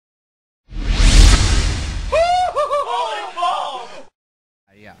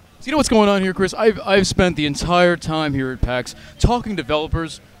So you know what's going on here, Chris? I've spent the entire time here at PAX talking to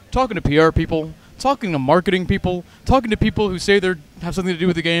developers, talking to PR people, talking to marketing people, talking to people who say they have something to do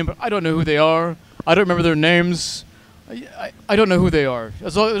with the game, but I don't know who they are. I don't remember their names. I don't know who they are.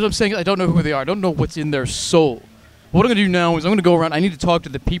 As I'm saying, I don't know who they are. I don't know what's in their soul. What I'm going to do now is I'm going to go around. I need to talk to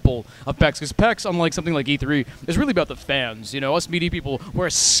the people of PAX, because PAX, unlike something like E3, is really about the fans. You know, us media people, we're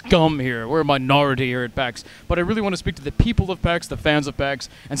a scum here. We're a minority here at PAX. But I really want to speak to the people of PAX, the fans of PAX,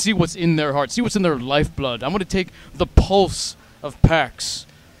 and see what's in their heart, see what's in their lifeblood. I want to take the pulse of PAX.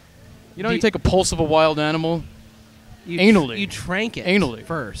 You know, you take a pulse of a wild animal, anally. You trank it anally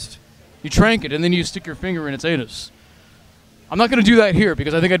first. You trank it, and then you stick your finger in its anus. I'm not going to do that here,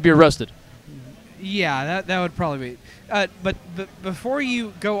 because I think I'd be arrested. Yeah, that would probably be. But before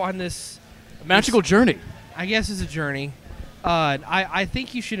you go on this magical journey, I guess it's a journey. I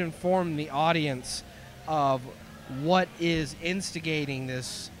think you should inform the audience of what is instigating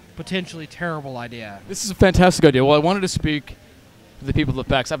this potentially terrible idea. This is a fantastic idea. Well, I wanted to speak to the people of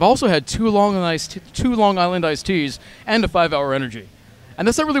PAX. I've also had two Long Island iced teas and a 5-hour energy, and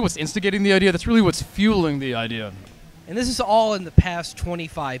that's not really what's instigating the idea. That's really what's fueling the idea. And this is all in the past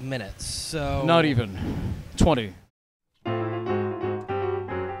 25 minutes, so... Not even. 20.